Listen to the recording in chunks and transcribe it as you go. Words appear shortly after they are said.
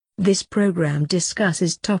This program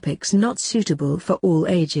discusses topics not suitable for all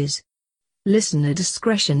ages. Listener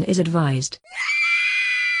discretion is advised.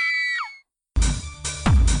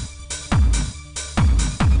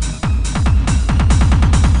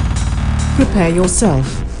 Prepare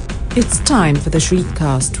yourself. It's time for the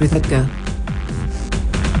Shriekcast with Edgar.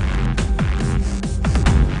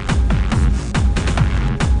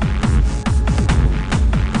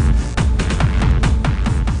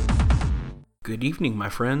 Good evening, my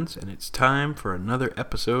friends, and it's time for another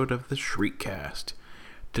episode of the Shriekcast.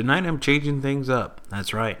 Tonight I'm changing things up.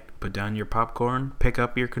 That's right. Put down your popcorn, pick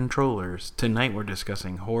up your controllers. Tonight we're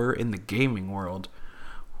discussing horror in the gaming world.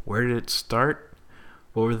 Where did it start?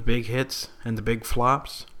 What were the big hits and the big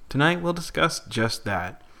flops? Tonight we'll discuss just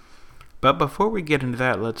that. But before we get into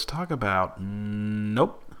that, let's talk about...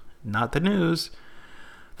 Nope, not the news.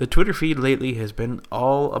 The Twitter feed lately has been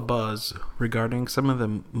all abuzz regarding some of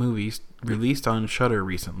the movies released on Shudder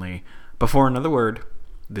recently. Before another word,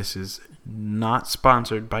 this is not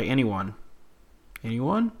sponsored by anyone.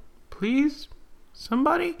 Anyone? Please?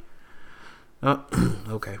 Somebody? Oh,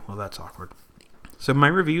 okay, well that's awkward. So my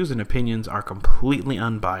reviews and opinions are completely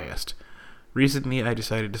unbiased. Recently I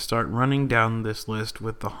decided to start running down this list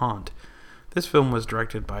with The Haunt. This film was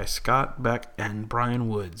directed by Scott Beck and Brian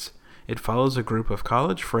Woods. It follows a group of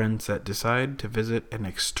college friends that decide to visit an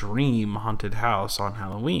extreme haunted house on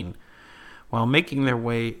Halloween. While making their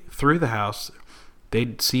way through the house,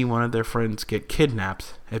 they'd see one of their friends get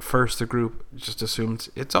kidnapped. At first, the group just assumes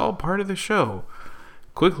it's all part of the show.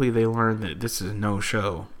 Quickly, they learn that this is no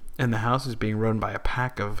show, and the house is being run by a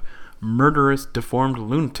pack of murderous, deformed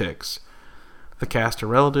lunatics. The cast of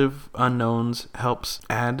relative unknowns helps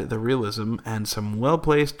add the realism, and some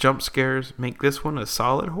well-placed jump scares make this one a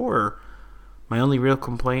solid horror. My only real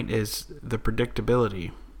complaint is the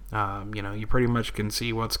predictability. You pretty much can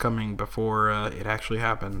see what's coming before it actually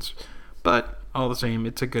happens. But, all the same,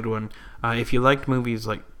 it's a good one. If you liked movies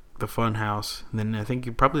like The Funhouse, then I think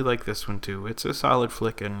you'd probably like this one too. It's a solid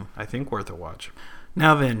flick and I think worth a watch.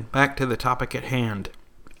 Now then, back to the topic at hand.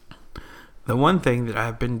 The one thing that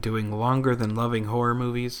I've been doing longer than loving horror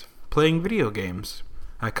movies, playing video games.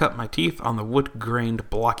 I cut my teeth on the wood-grained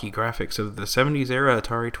blocky graphics of the 70s era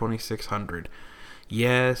Atari 2600.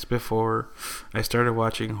 Yes, before I started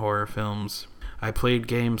watching horror films, I played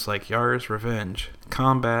games like Yara's Revenge,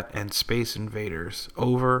 Combat, and Space Invaders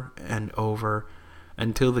over and over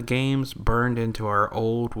until the games burned into our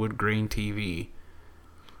old wood-grain TV.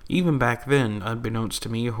 Even back then, unbeknownst to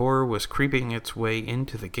me, horror was creeping its way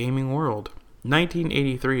into the gaming world.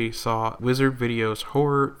 1983 saw Wizard Video's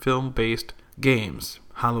horror film-based games,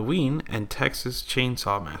 Halloween and Texas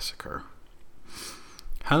Chainsaw Massacre.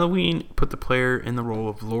 Halloween put the player in the role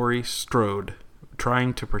of Laurie Strode,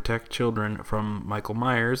 trying to protect children from Michael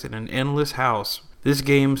Myers in an endless house. This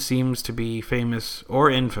game seems to be famous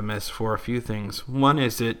or infamous for a few things. One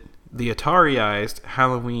is the Atari-ized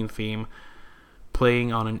Halloween theme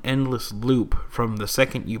playing on an endless loop from the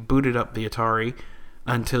second you booted up the Atari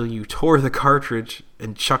until you tore the cartridge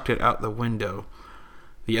and chucked it out the window.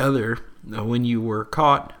 The other, when you were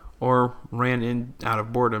caught or ran in out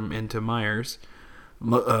of boredom into Myers,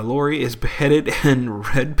 Laurie is beheaded and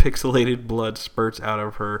red pixelated blood spurts out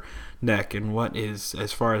of her neck in what is,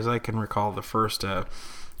 as far as I can recall, the first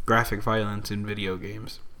graphic violence in video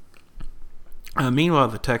games. Meanwhile,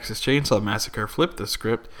 the Texas Chainsaw Massacre flipped the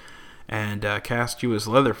script and cast you as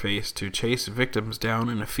Leatherface to chase victims down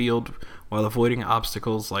in a field while avoiding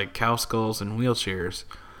obstacles like cow skulls and wheelchairs,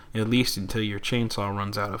 at least until your chainsaw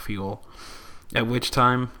runs out of fuel. At which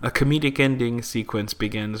time, a comedic ending sequence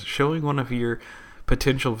begins, showing one of your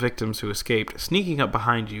potential victims who escaped sneaking up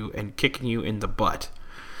behind you and kicking you in the butt.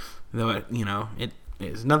 Though it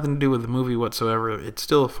has nothing to do with the movie whatsoever, it's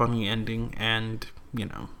still a funny ending, and,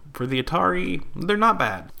 for the Atari, they're not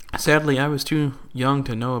bad. Sadly, I was too young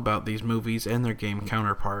to know about these movies and their game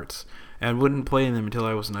counterparts, and wouldn't play them until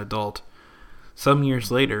I was an adult. Some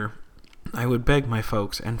years later, I would beg my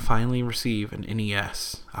folks and finally receive an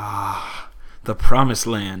NES. Ah, the promised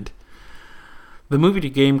land. The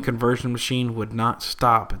movie-to-game conversion machine would not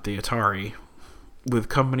stop at the Atari, with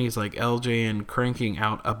companies like LJN cranking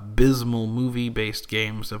out abysmal movie-based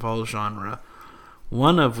games of all genre.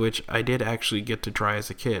 One of which I did actually get to try as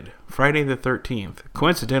a kid, Friday the 13th.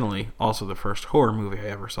 Coincidentally, also the first horror movie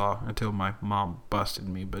I ever saw, until my mom busted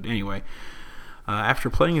me. But anyway, after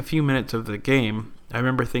playing a few minutes of the game, I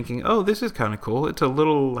remember thinking, oh, this is kind of cool. It's a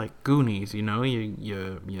little like Goonies, you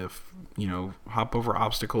hop over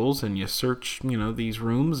obstacles and you search, these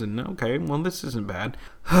rooms, and okay, well, this isn't bad.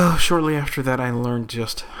 Shortly after that, I learned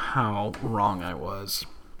just how wrong I was.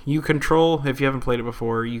 You control, if you haven't played it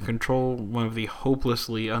before, you control one of the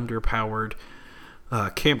hopelessly underpowered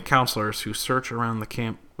camp counselors who search around the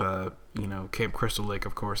camp, Camp Crystal Lake,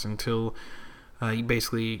 of course, until you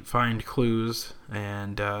basically find clues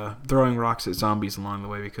and throwing rocks at zombies along the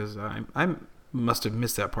way, because I must have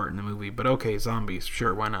missed that part in the movie, but okay, zombies,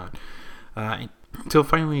 sure, why not? Until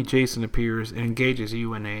finally Jason appears and engages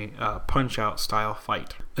you in a punch-out style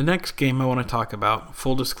fight. The next game I want to talk about,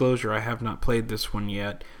 full disclosure, I have not played this one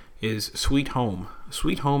yet, is Sweet Home.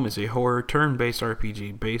 Sweet Home is a horror turn-based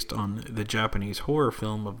RPG based on the Japanese horror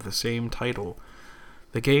film of the same title.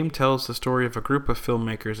 The game tells the story of a group of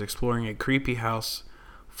filmmakers exploring a creepy house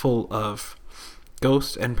full of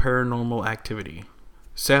ghosts and paranormal activity.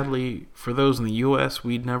 Sadly, for those in the US,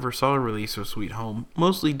 we never saw a release of Sweet Home,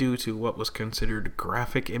 mostly due to what was considered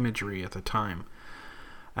graphic imagery at the time.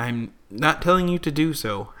 I'm not telling you to do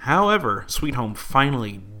so. However, Sweet Home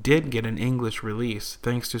finally did get an English release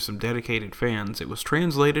thanks to some dedicated fans. It was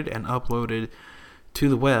translated and uploaded to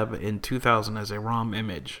the web in 2000 as a ROM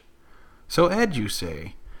image. So Ed, you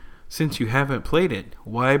say, since you haven't played it,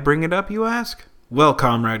 why bring it up, you ask? Well,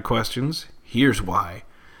 Comrade Questions, here's why.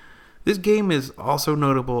 This game is also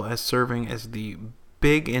notable as serving as the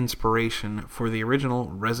big inspiration for the original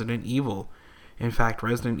Resident Evil. In fact,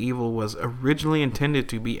 Resident Evil was originally intended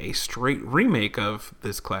to be a straight remake of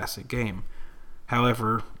this classic game.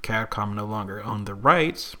 However, Capcom no longer owned the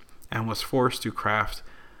rights and was forced to craft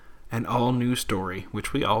an all-new story,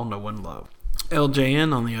 which we all know and love.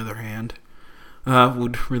 LJN, on the other hand,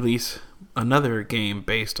 would release another game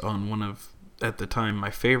based on one of, at the time, my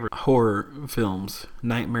favorite horror films,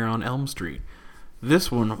 Nightmare on Elm Street.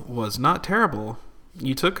 This one was not terrible.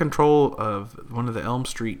 You took control of one of the Elm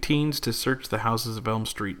Street teens to search the houses of Elm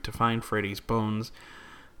Street to find Freddy's bones.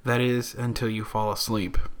 That is, until you fall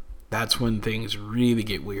asleep. That's when things really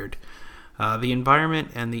get weird. The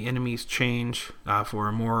environment and the enemies change for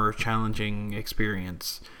a more challenging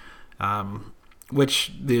experience,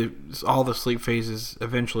 which all the sleep phases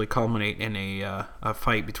eventually culminate in a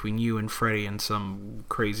fight between you and Freddy and some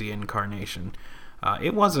crazy incarnation.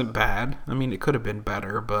 It wasn't bad. I mean, it could have been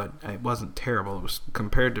better, but it wasn't terrible. It was,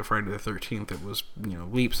 compared to Friday the 13th, it was,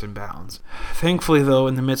 leaps and bounds. Thankfully, though,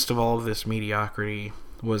 in the midst of all of this mediocrity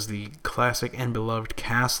was the classic and beloved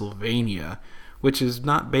Castlevania, which is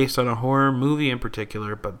not based on a horror movie in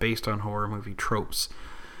particular, but based on horror movie tropes.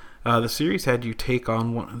 The series had you take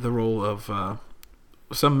on the role of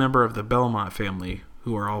some member of the Belmont family,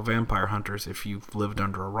 who are all vampire hunters if you've lived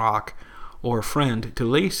under a rock, or a friend, to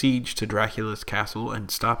lay siege to Dracula's castle and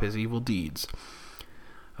stop his evil deeds.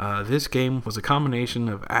 This game was a combination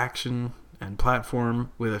of action and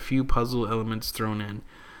platform with a few puzzle elements thrown in.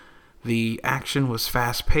 The action was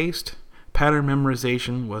fast-paced. Pattern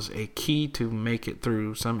memorization was a key to make it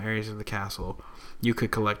through some areas of the castle. You could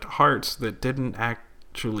collect hearts that didn't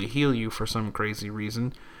actually heal you for some crazy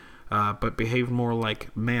reason, but behaved more like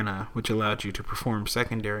mana, which allowed you to perform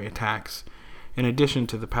secondary attacks, in addition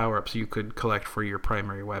to the power-ups you could collect for your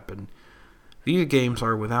primary weapon. These games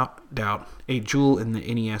are without doubt a jewel in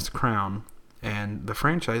the NES crown, and the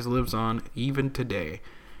franchise lives on even today.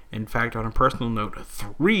 In fact, on a personal note,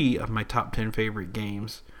 3 of my top 10 favorite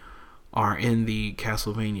games are in the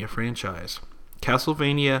Castlevania franchise.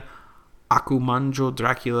 Castlevania Akumanjo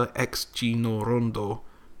Dracula X G no Rondo,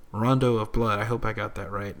 Rondo of Blood, I hope I got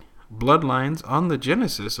that right, Bloodlines on the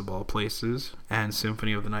Genesis of all places, and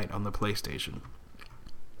Symphony of the Night on the PlayStation.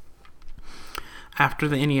 After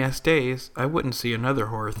the NES days, I wouldn't see another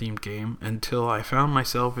horror-themed game until I found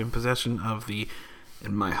myself in possession of the,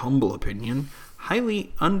 in my humble opinion,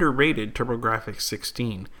 highly underrated TurboGrafx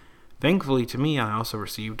 16. Thankfully to me, I also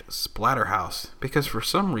received Splatterhouse, because for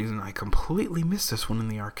some reason I completely missed this one in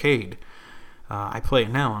the arcade. I play it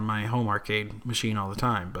now on my home arcade machine all the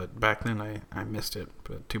time, but back then I missed it,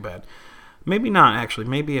 but too bad. Maybe not, actually.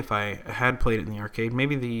 Maybe if I had played it in the arcade,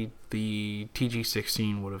 maybe the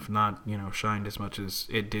TG16 would have not, shined as much as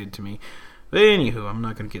it did to me. But anywho, I'm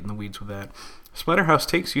not going to get in the weeds with that. Splatterhouse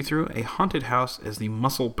takes you through a haunted house as the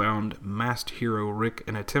muscle-bound masked hero Rick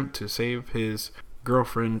in an attempt to save his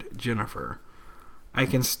girlfriend Jennifer. I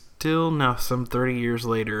can still, now some 30 years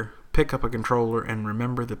later, pick up a controller and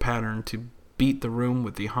remember the pattern to beat the room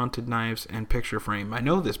with the haunted knives and picture frame. I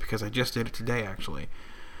know this because I just did it today, actually.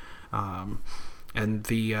 And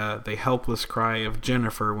the helpless cry of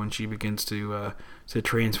Jennifer when she begins to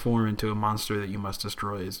transform into a monster that you must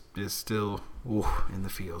destroy is still in the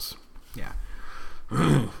feels. Yeah.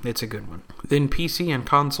 It's a good one. Then PC and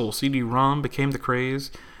console CD-ROM became the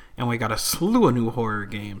craze, and we got a slew of new horror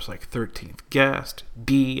games like 13th Guest,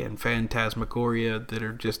 D, and Phantasmagoria that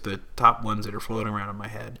are just the top ones that are floating around in my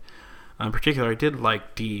head. In particular, I did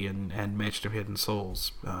like D and Mansion of Hidden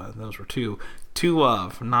Souls. Those were two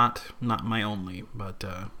of, not my only, but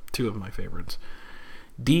two of my favorites.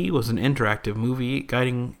 D was an interactive movie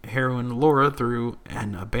guiding heroine Laura through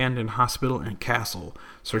an abandoned hospital and castle,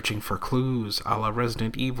 searching for clues a la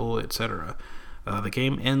Resident Evil, etc. The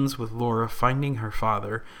game ends with Laura finding her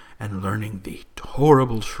father and learning the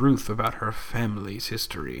horrible truth about her family's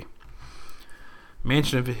history.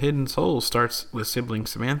 Mansion of Hidden Souls starts with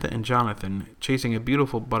siblings Samantha and Jonathan chasing a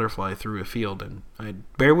beautiful butterfly through a field. And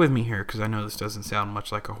bear with me here because I know this doesn't sound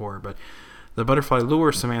much like a horror, but the butterfly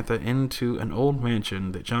lures Samantha into an old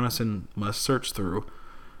mansion that Jonathan must search through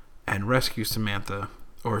and rescue Samantha,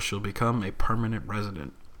 or she'll become a permanent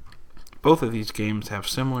resident. Both of these games have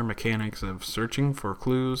similar mechanics of searching for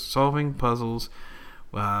clues, solving puzzles,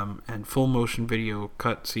 and full motion video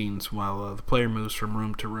cutscenes while the player moves from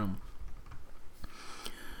room to room.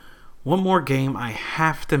 One more game I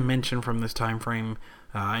have to mention from this time frame,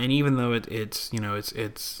 and even though it's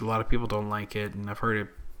a lot of people don't like it, and I've heard it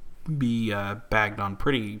be bagged on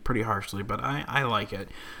pretty harshly, but I like it,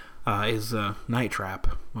 is Night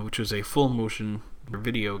Trap, which is a full motion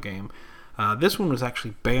video game. This one was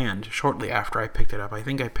actually banned shortly after I picked it up. I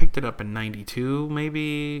think I picked it up in 92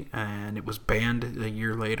 maybe, and it was banned a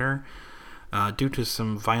year later due to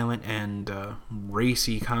some violent and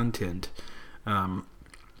racy content.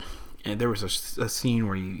 And there was a scene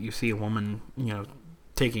where you see a woman,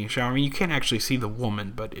 taking a shower. I mean, you can't actually see the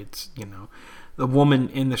woman, but it's, the woman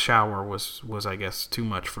in the shower was I guess too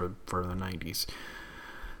much for the 90s.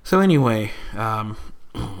 So anyway,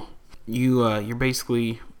 you're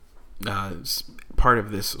basically part of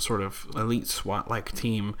this sort of elite SWAT-like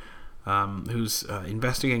team who's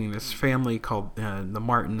investigating this family called the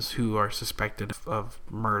Martins, who are suspected of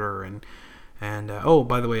murder. And oh,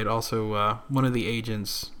 by the way, it also one of the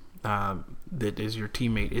agents that is your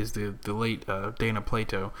teammate is the late Dana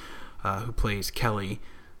Plato, who plays Kelly.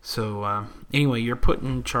 So anyway, you're put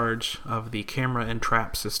in charge of the camera and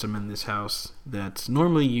trap system in this house that's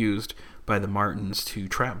normally used by the Martins to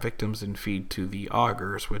trap victims and feed to the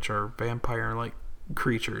augurs, which are vampire-like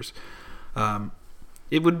creatures.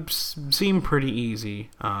 It would seem pretty easy,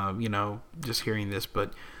 just hearing this,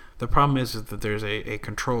 but the problem is that there's a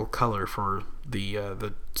control color for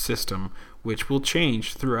the system, which will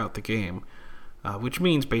change throughout the game, which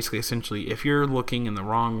means basically, essentially, if you're looking in the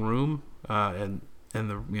wrong room and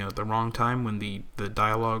the wrong time when the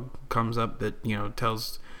dialogue comes up that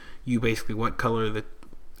tells you basically what color that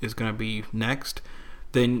is going to be next,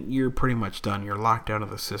 then you're pretty much done. You're locked out of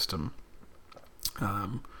the system.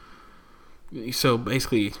 So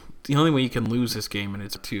basically, the only way you can lose this game, and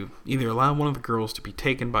it's to either allow one of the girls to be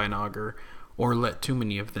taken by an augur, or let too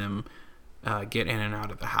many of them get in and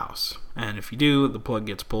out of the house. And if you do, the plug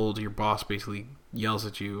gets pulled. Your boss basically yells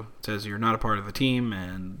at you, says you're not a part of the team,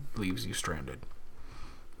 and leaves you stranded.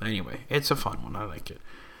 Anyway, it's a fun one. I like it.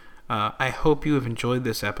 I hope you have enjoyed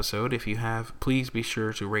this episode. If you have, please be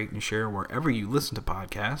sure to rate and share wherever you listen to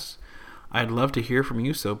podcasts. I'd love to hear from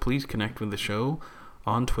you, so please connect with the show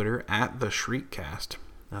on Twitter at the Shriekcast.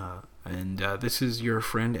 And this is your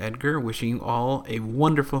friend Edgar, wishing you all a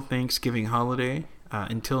wonderful Thanksgiving holiday.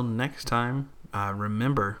 Until next time,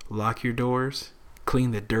 remember, lock your doors,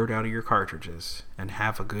 clean the dirt out of your cartridges, and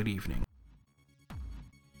have a good evening.